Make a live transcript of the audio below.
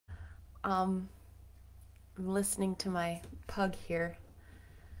I'm listening to my pug here.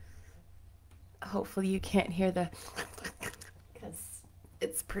 Hopefully you can't hear the because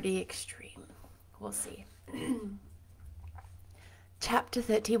it's pretty extreme. We'll see. Chapter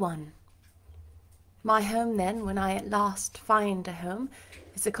 31. My home then, when I at last find a home,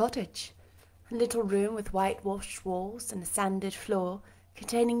 is a cottage. A little room with whitewashed walls and a sanded floor,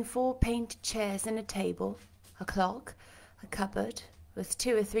 containing 4 painted chairs and a table, a clock, a cupboard, with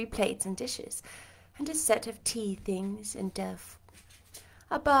 2 or 3 plates and dishes, and a set of tea things and delf.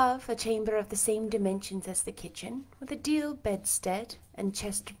 Above, a chamber of the same dimensions as the kitchen, with a deal bedstead and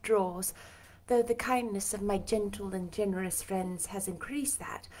chest of drawers, though the kindness of my gentle and generous friends has increased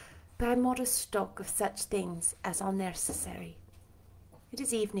that, by modest stock of such things as are necessary. It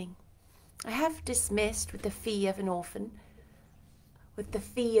is evening. I have dismissed with the fee of an orphan,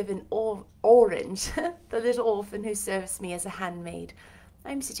 orange, the little orphan who serves me as a handmaid.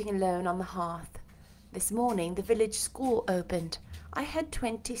 I am sitting alone on the hearth. This morning the village school opened. I had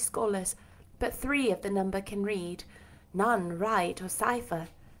 20 scholars, but 3 of the number can read. None write or cipher.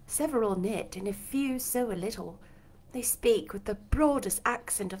 Several knit, and a few sew a little. They speak with the broadest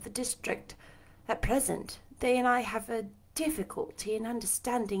accent of the district. At present, they and I have a difficulty in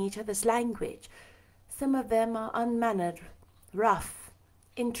understanding each other's language. Some of them are unmannered, rough,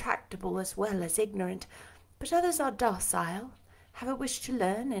 intractable as well as ignorant, but others are docile, have a wish to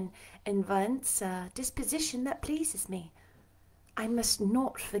learn, and evince a disposition that pleases me. I must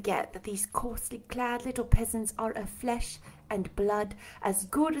not forget that these coarsely clad little peasants are of flesh and blood as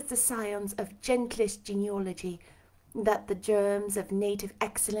good as the scions of gentlest genealogy, that the germs of native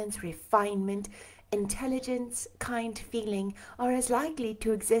excellence, refinement, intelligence, kind feeling are as likely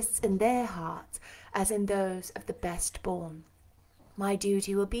to exist in their hearts as in those of the best born. My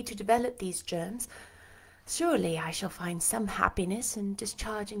duty will be to develop these germs. Surely I shall find some happiness in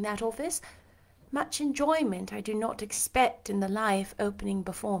discharging that office. Much enjoyment I do not expect in the life opening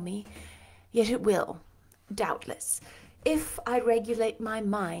before me, yet it will, doubtless, if I regulate my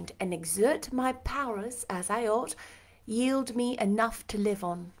mind and exert my powers as I ought, yield me enough to live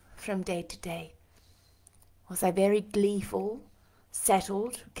on from day to day. Was I very gleeful,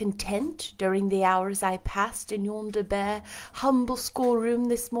 settled, content during the hours I passed in yonder bare, humble schoolroom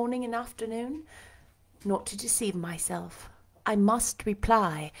this morning and afternoon? Not to deceive myself, I must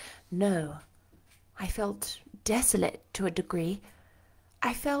reply, no. I felt desolate to a degree.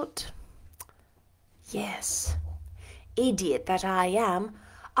 I felt, yes, idiot that I am,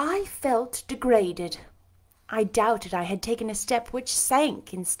 I felt degraded. I doubted I had taken a step which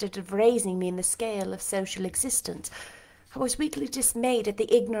sank instead of raising me in the scale of social existence. I was weakly dismayed at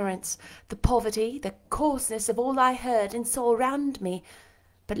the ignorance, the poverty, the coarseness of all I heard and saw around me.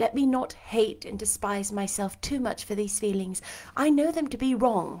 But let me not hate and despise myself too much for these feelings. I know them to be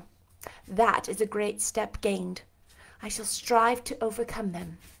wrong. That is a great step gained. I shall strive to overcome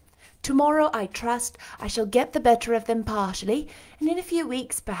them. Tomorrow, I trust, I shall get the better of them partially, and in a few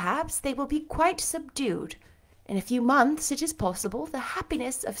weeks, perhaps, they will be quite subdued. In a few months, it is possible, the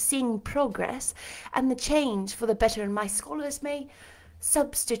happiness of seeing progress and the change for the better in my scholars may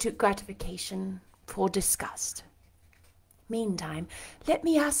substitute gratification for disgust. Meantime, let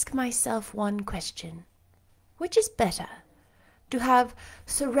me ask myself one question. Which is better? To have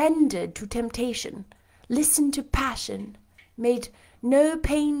surrendered to temptation, listened to passion, made no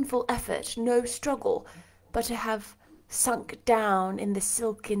painful effort, no struggle, but to have sunk down in the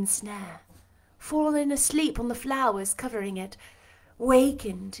silken snare, fallen asleep on the flowers covering it,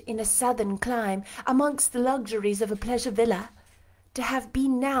 wakened in a southern clime amongst the luxuries of a pleasure villa, to have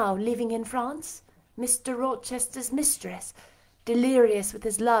been now living in France, Mr. Rochester's mistress, delirious with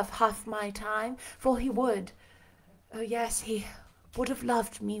his love half my time, for he would, oh yes, he would have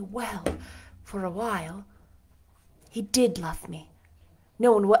loved me well for a while. He did love me.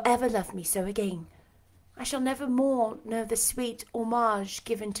 No one will ever love me so again. I shall never more know the sweet homage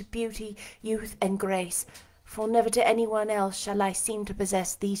given to beauty, youth, and grace, for never to anyone else shall I seem to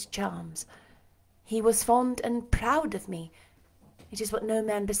possess these charms. He was fond and proud of me. It is what no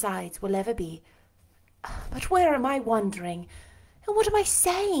man besides will ever be. But where am I wandering? And what am I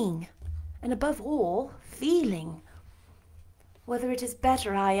saying? And above all, feeling? Whether it is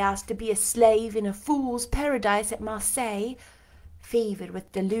better, I ask, to be a slave in a fool's paradise at Marseille, fevered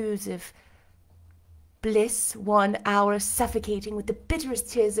with delusive bliss, one hour suffocating with the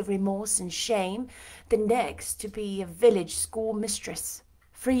bitterest tears of remorse and shame, the next to be a village school mistress,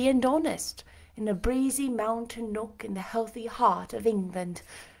 free and honest, in a breezy mountain nook in the healthy heart of England.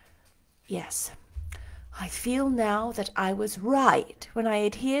 Yes, I feel now that I was right when I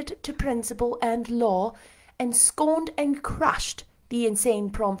adhered to principle and law, and scorned and crushed the insane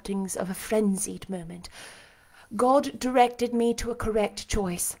promptings of a frenzied moment. God directed me to a correct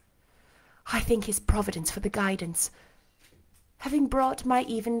choice. I thank his providence for the guidance. Having brought my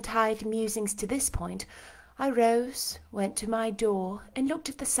eventide musings to this point, I rose, went to my door, and looked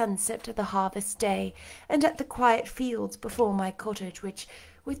at the sunset of the harvest day, and at the quiet fields before my cottage, which,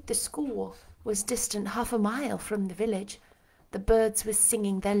 with the school, was distant 1/2 mile from the village. The birds were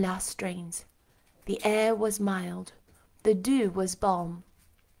singing their last strains. The air was mild. The dew was balm.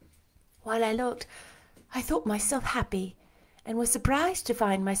 While I looked, I thought myself happy, and was surprised to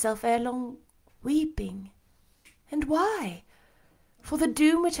find myself ere long weeping. And why? For the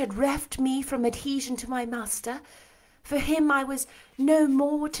doom which had reft me from adhesion to my master, for him I was no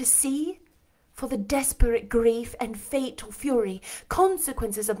more to see, for the desperate grief and fatal fury,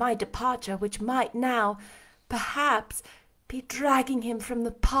 consequences of my departure, which might now, perhaps, be dragging him from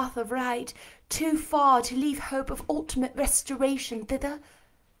the path of right, too far to leave hope of ultimate restoration thither.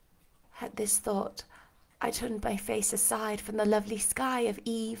 At this thought, I turned my face aside from the lovely sky of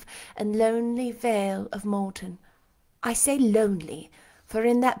eve and lonely vale of Moulton. I say lonely, for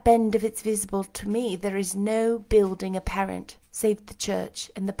in that bend of its visible to me there is no building apparent, save the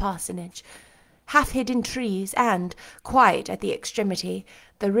church and the parsonage, half hid in trees, and, quite at the extremity,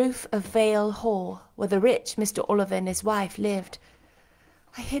 the roof of Vale Hall, where the rich Mr. Oliver and his wife lived.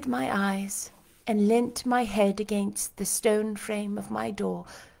 I hid my eyes, and leant my head against the stone frame of my door,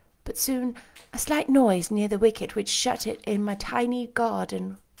 but soon a slight noise near the wicket which shut it in my tiny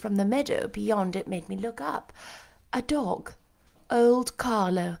garden from the meadow beyond it made me look up. A dog, old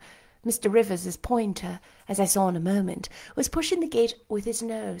Carlo, Mr. Rivers's pointer, as I saw in a moment, was pushing the gate with his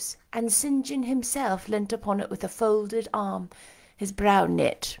nose, and St. John himself leant upon it with a folded arm, his brow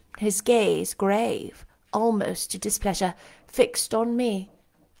knit, his gaze grave, almost to displeasure, fixed on me.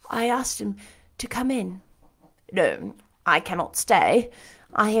 I asked him to come in. "No, I cannot stay.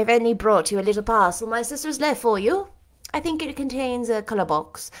 I have only brought you a little parcel my sister's left for you. I think it contains a colour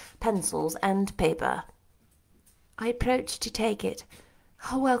box, pencils, and paper." I approached to take it.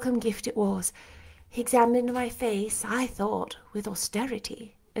 A welcome gift it was. He examined my face, I thought, with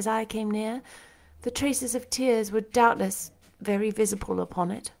austerity, as I came near. The traces of tears were doubtless very visible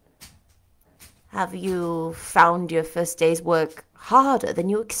upon it. "Have you found your first day's work harder than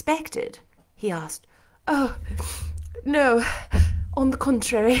you expected?" he asked. "Oh, no. On the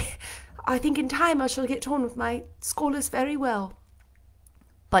contrary, I think in time I shall get on with my scholars very well."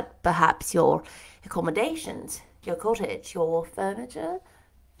 "But perhaps your accommodations, your cottage, your furniture,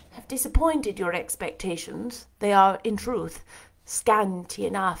 have disappointed your expectations. They are, in truth, scanty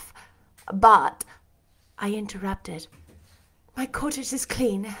enough. But," I interrupted, "my cottage is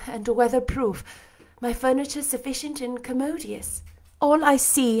clean and weather-proof, my furniture sufficient and commodious. All I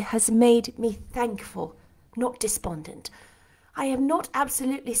see has made me thankful, not despondent. I am not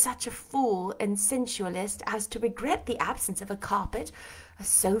absolutely such a fool and sensualist as to regret the absence of a carpet, a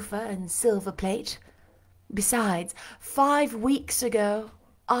sofa, and silver plate. Besides, 5 weeks ago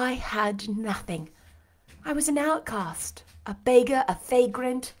I had nothing. I was an outcast, a beggar, a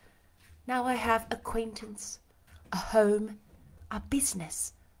vagrant. Now I have acquaintance, a home, a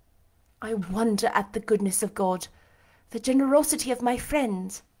business. I wonder at the goodness of God, the generosity of my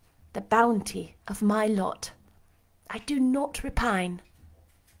friends, the bounty of my lot. I do not repine."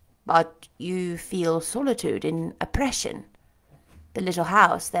 "But you feel solitude and oppression. The little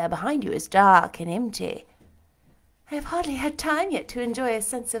house there behind you is dark and empty." "I have hardly had time yet to enjoy a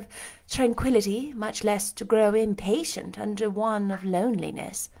sense of tranquillity, much less to grow impatient under one of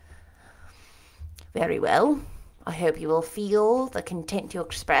loneliness." "Very well. I hope you will feel the content you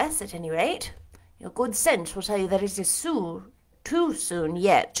express, at any rate. Your good sense will tell you that it is too soon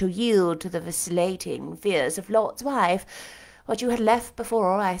yet to yield to the vacillating fears of Lot's wife. What you had left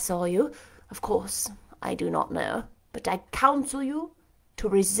before I saw you, of course, I do not know, but I counsel you to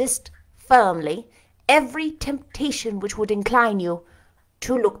resist firmly every temptation which would incline you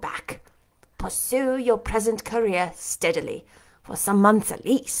to look back. Pursue your present career steadily, for some months at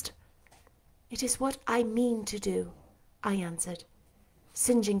least." "It is what I mean to do," I answered.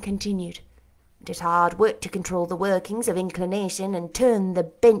 St. John continued, "It is hard work to control the workings of inclination and turn the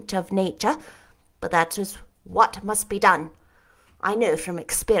bent of nature, but that is what must be done. I know from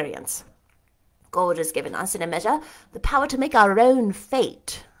experience. God has given us, in a measure, the power to make our own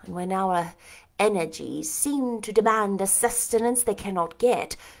fate, and when our energies seem to demand a sustenance they cannot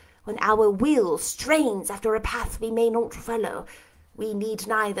get, when our will strains after a path we may not follow, we need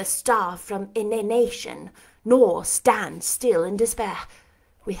neither starve from inanition nor stand still in despair.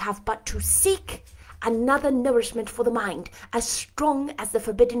 We have but to seek another nourishment for the mind, as strong as the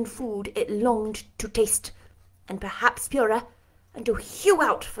forbidden food it longed to taste, and perhaps purer, and to hew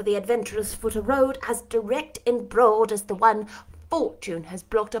out for the adventurous foot a road as direct and broad as the one fortune has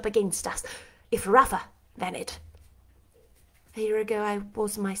blocked up against us, if rougher than it. A year ago I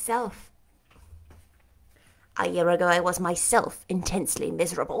was myself intensely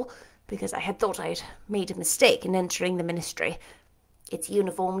miserable, because I had thought I had made a mistake in entering the ministry. Its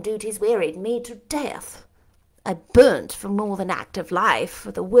uniform duties wearied me to death. I burnt for more than active life,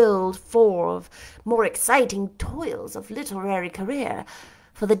 for the world, for more exciting toils of literary career,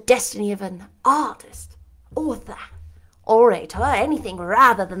 for the destiny of an artist, author, orator, anything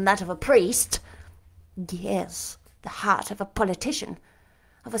rather than that of a priest. Yes, the heart of a politician,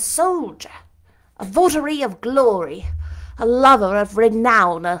 of a soldier, a votary of glory, a lover of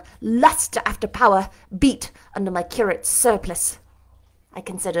renown, a luster after power, beat under my curate's surplice. I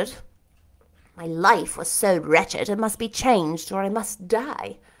considered. My life was so wretched it must be changed, or I must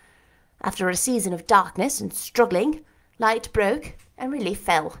die. After a season of darkness and struggling, light broke and relief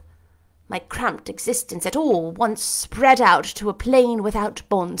fell. My cramped existence at all once spread out to a plain without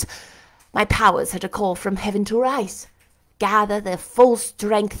bonds. My powers had a call from heaven to rise, gather their full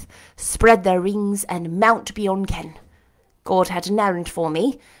strength, spread their wings, and mount beyond ken. God had an errand for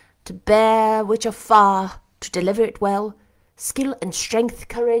me, to bear which afar, to deliver it well, skill and strength,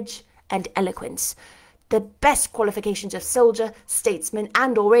 courage and eloquence. The best qualifications of soldier, statesman,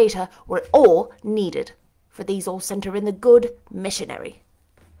 and orator were all needed, for these all centre in the good missionary.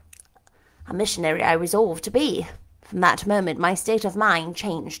 A missionary I resolved to be. From that moment my state of mind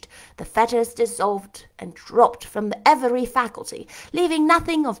changed. The fetters dissolved and dropped from every faculty, leaving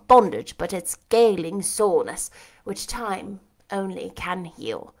nothing of bondage but its galing soreness, which time only can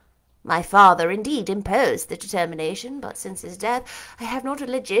heal. My father indeed imposed the determination, but since his death I have not a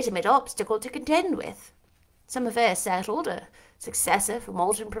legitimate obstacle to contend with. Some affairs settled, a successor for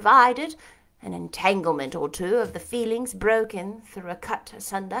Malton provided, an entanglement or two of the feelings broken through a cut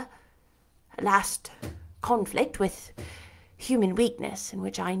asunder, a last conflict with human weakness, in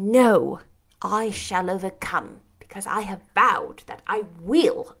which I know I shall overcome, because I have vowed that I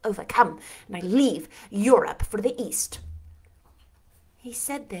will overcome, and I leave Europe for the East. He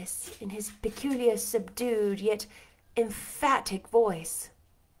said this in his peculiar, subdued, yet emphatic voice,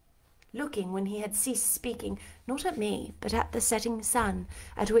 looking, when he had ceased speaking, not at me, but at the setting sun,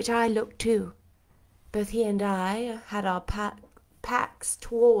 at which I looked too. Both he and I had our backs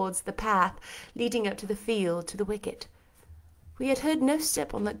towards the path leading up to the field, to the wicket. We had heard no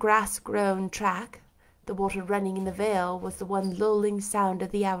step on the grass-grown track. The water running in the vale was the one lulling sound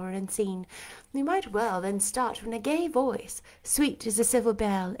of the hour unseen. We might well then start when a gay voice, sweet as a silver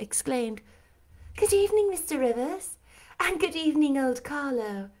bell, exclaimed, "Good evening, Mr. Rivers, and good evening, old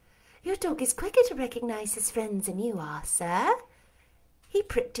Carlo. Your dog is quicker to recognise his friends than you are, sir. He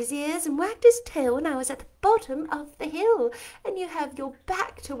pricked his ears and wagged his tail when I was at the bottom of the hill, and you have your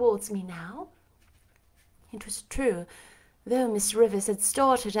back towards me now." It was true. Though Miss Rivers had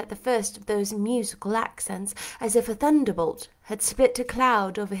started at the first of those musical accents, as if a thunderbolt had split a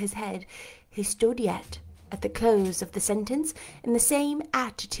cloud over his head, he stood yet, at the close of the sentence, in the same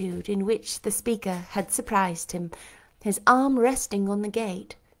attitude in which the speaker had surprised him, his arm resting on the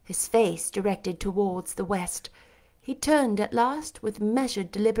gate, his face directed towards the west. He turned at last with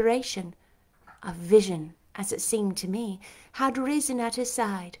measured deliberation. A vision, as it seemed to me, had risen at his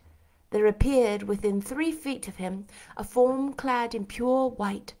side. There appeared within 3 feet of him a form clad in pure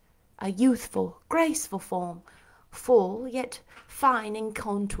white, a youthful, graceful form, full yet fine in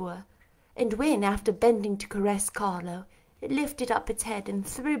contour, and when, after bending to caress Carlo, it lifted up its head and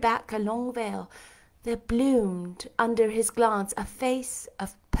threw back a long veil, there bloomed under his glance a face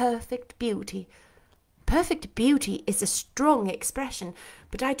of perfect beauty. Perfect beauty is a strong expression,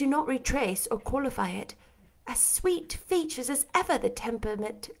 but I do not retrace or qualify it. As sweet features as ever the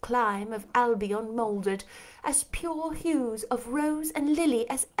temperate clime of Albion moulded, as pure hues of rose and lily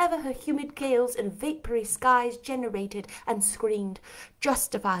as ever her humid gales and vapoury skies generated and screened,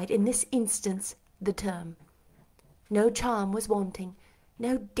 justified in this instance the term. No charm was wanting,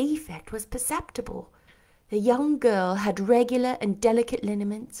 no defect was perceptible. The young girl had regular and delicate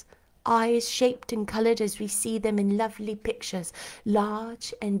lineaments, eyes shaped and coloured as we see them in lovely pictures,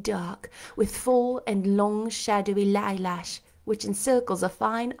 large and dark, with full and long shadowy eyelash, which encircles a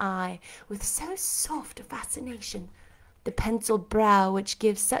fine eye with so soft a fascination, the pencilled brow which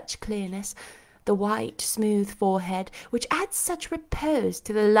gives such clearness, the white smooth forehead which adds such repose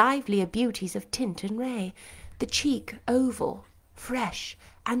to the livelier beauties of tint and ray, the cheek oval, fresh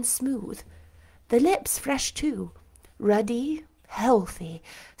and smooth, the lips fresh too, ruddy, healthy,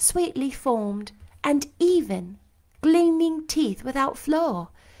 sweetly formed, and even, gleaming teeth without flaw,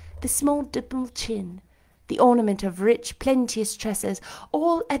 the small dimpled chin, the ornament of rich, plenteous tresses,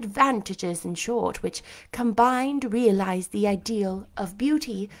 all advantages, in short, which combined realized the ideal of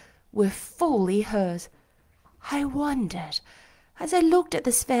beauty, were fully hers. I wondered, as I looked at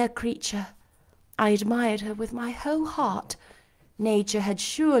this fair creature. I admired her with my whole heart. Nature had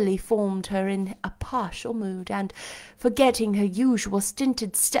surely formed her in a partial mood, and, forgetting her usual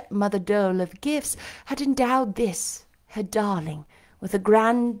stinted stepmother dole of gifts, had endowed this, her darling, with a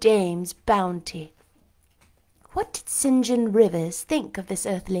grand dame's bounty. What did St. John Rivers think of this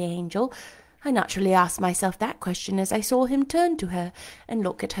earthly angel? I naturally asked myself that question as I saw him turn to her and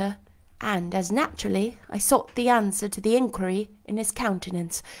look at her, and as naturally I sought the answer to the inquiry in his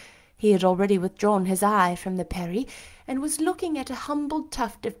countenance. He had already withdrawn his eye from the Peri, and was looking at a humble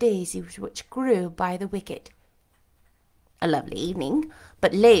tuft of daisies which grew by the wicket. "A lovely evening,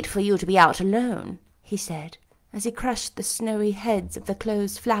 but late for you to be out alone," he said, as he crushed the snowy heads of the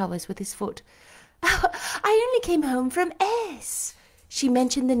closed flowers with his foot. "Oh, I only came home from S." She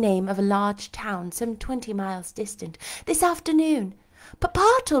mentioned the name of a large town some 20 miles distant. "This afternoon.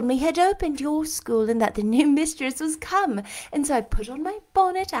 Papa told me he had opened your school and that the new mistress was come, and so I put on my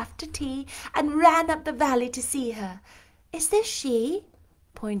bonnet after tea and ran up the valley to see her. Is this she?"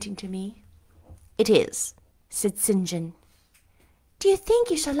 pointing to me. "It is," said St. John. "Do you think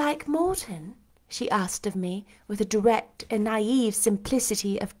you shall like Morton?" she asked of me, with a direct and naive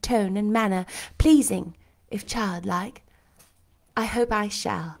simplicity of tone and manner, pleasing, if childlike. "I hope I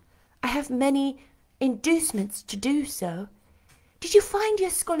shall. I have many inducements to do so." "Did you find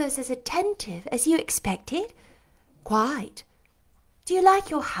your scholars as attentive as you expected?" "Quite." "Do you like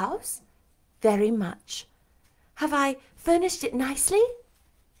your house?" "Very much." "Have I furnished it nicely?"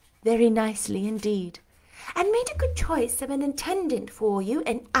 "Very nicely indeed." "And made a good choice of an attendant for you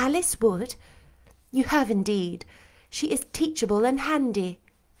in Alice Wood?" "You have indeed. She is teachable and handy."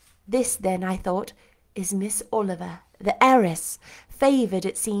 This, then, I thought, is Miss Oliver, the heiress, favoured,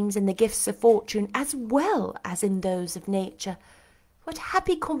 it seems, in the gifts of fortune as well as in those of nature. What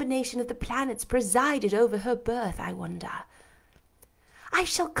happy combination of the planets presided over her birth, I wonder. "I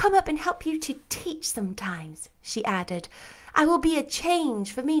shall come up and help you to teach sometimes," she added. "It will be a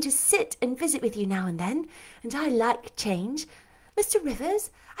change for me to sit and visit with you now and then, and I like change. Mr.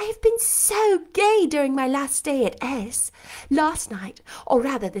 Rivers, I have been so gay during my last stay at S. Last night, or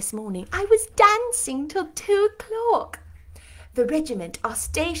rather this morning, I was dancing till 2 o'clock. The regiment are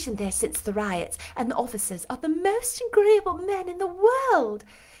stationed there since the riots, and the officers are the most agreeable men in the world.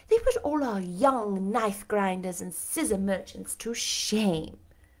 They put all our young knife-grinders and scissor merchants to shame."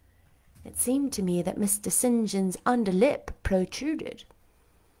 It seemed to me that Mr. St. John's under lip protruded,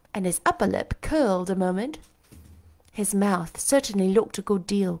 and his upper lip curled a moment. His mouth certainly looked a good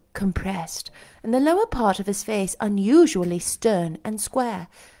deal compressed, and the lower part of his face unusually stern and square.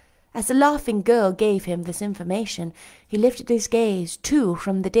 As the laughing girl gave him this information, he lifted his gaze, too,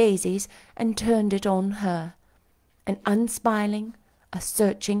 from the daisies, and turned it on her. An unsmiling, a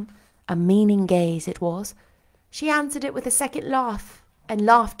searching, a meaning gaze it was. She answered it with a second laugh, and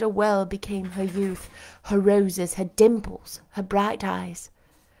laughter well became her youth, her roses, her dimples, her bright eyes.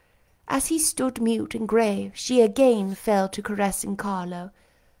 As he stood mute and grave, she again fell to caressing Carlo.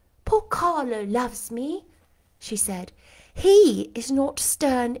 "Poor Carlo loves me," she said. "He is not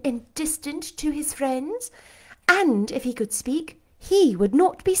stern and distant to his friends, and if he could speak, he would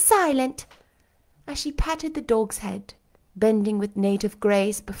not be silent." As she patted the dog's head, bending with native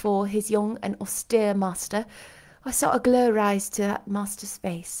grace before his young and austere master, I saw a glow rise to that master's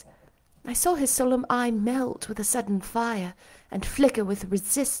face. I saw his solemn eye melt with a sudden fire, and flicker with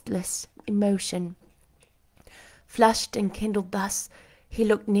resistless emotion. Flushed and kindled thus, he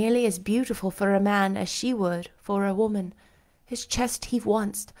looked nearly as beautiful for a man as she would for a woman. His chest heaved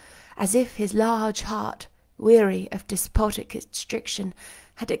once, as if his large heart, weary of despotic constriction,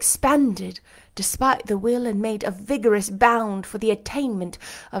 had expanded despite the will and made a vigorous bound for the attainment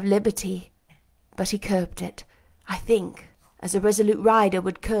of liberty. But he curbed it, I think, as a resolute rider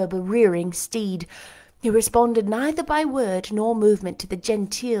would curb a rearing steed. He responded neither by word nor movement to the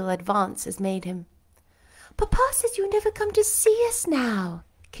genteel advances made him. "Papa says you never come to see us now,"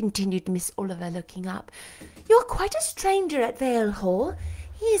 continued Miss Oliver, looking up. "You are quite a stranger at Vale Hall.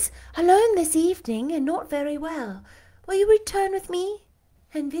 He is alone this evening and not very well. Will you return with me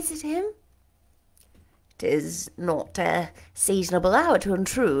and visit him?" "'Tis not a seasonable hour to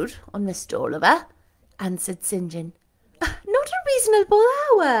intrude on Mr. Oliver," answered St. John. "Not a reasonable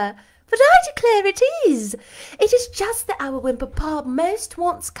hour, but I declare it is. It is just the hour when Papa most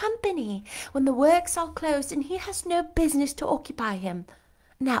wants company, when the works are closed and he has no business to occupy him.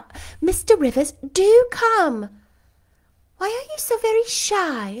 Now, Mr. Rivers, do come. Why are you so very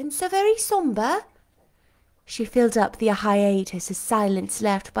shy and so very sombre?" She filled up the hiatus as silence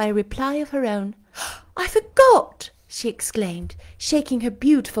left by a reply of her own. I forgot, she exclaimed, shaking her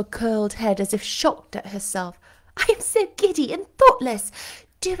beautiful curled head as if shocked at herself. I am so giddy and thoughtless.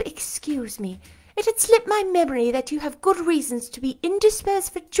 Do excuse me. It had slipped my memory that you have good reasons to be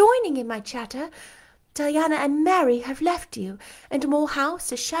indisposed for joining in my chatter. Diana and Mary have left you, and Moor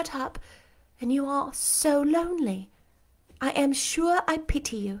House is shut up, and you are so lonely. I am sure I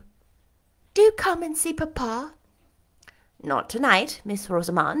pity you. Do come and see Papa. Not tonight, Miss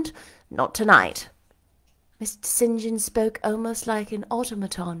Rosamond, not tonight. Mr. St. John spoke almost like an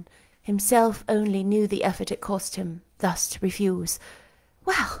automaton. Himself only knew the effort it cost him thus to refuse.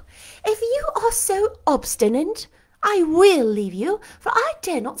 Well, if you are so obstinate, I will leave you, for I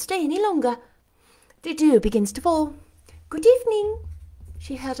dare not stay any longer. The dew begins to fall. Good evening.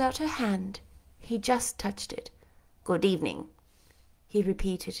 She held out her hand. He just touched it. Good evening, he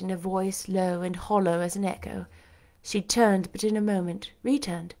repeated in a voice low and hollow as an echo. She turned, but in a moment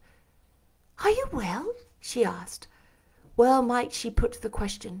returned. Are you well? She asked. Well might she put the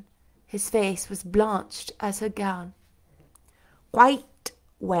question. His face was blanched as her gown. Quite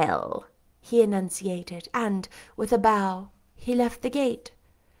well, he enunciated, and, with a bow, he left the gate.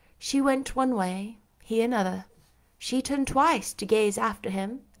 She went one way, he another. She turned twice to gaze after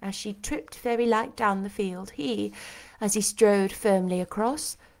him, as she tripped very light down the field. He, as he strode firmly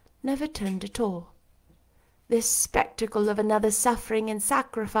across, never turned at all. This spectacle of another suffering and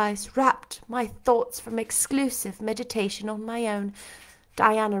sacrifice rapt my thoughts from exclusive meditation on my own.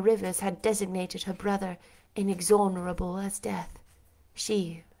 Diana Rivers had designated her brother inexorable as death.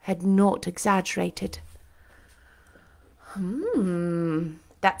 She had not exaggerated.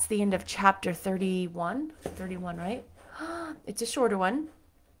 That's the end of chapter 31. 31, right? It's a shorter one.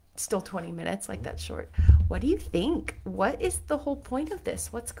 Still 20 minutes, like that's short. What do you think? What is the whole point of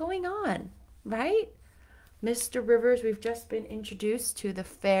this? What's going on? Right? Mr. Rivers, we've just been introduced to the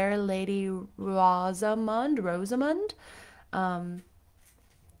fair lady Rosamond.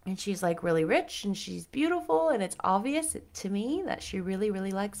 And she's like really rich and she's beautiful, and it's obvious to me that she really,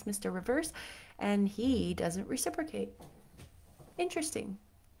 really likes Mr. Rivers, and he doesn't reciprocate. Interesting.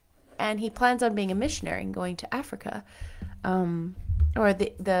 And he plans on being a missionary and going to Africa. Or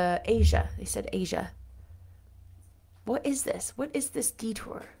the Asia. They said Asia. What is this? What is this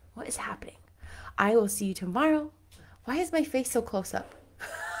detour? What is happening? I will see you tomorrow. Why is my face so close up?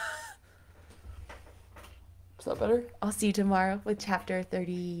 Is that better? I'll see you tomorrow with chapter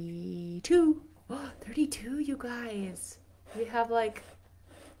 32. 32, you guys. We have like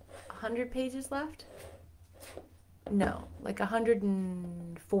 100 pages left? No, like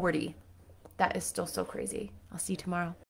 140. That is still so crazy. I'll see you tomorrow.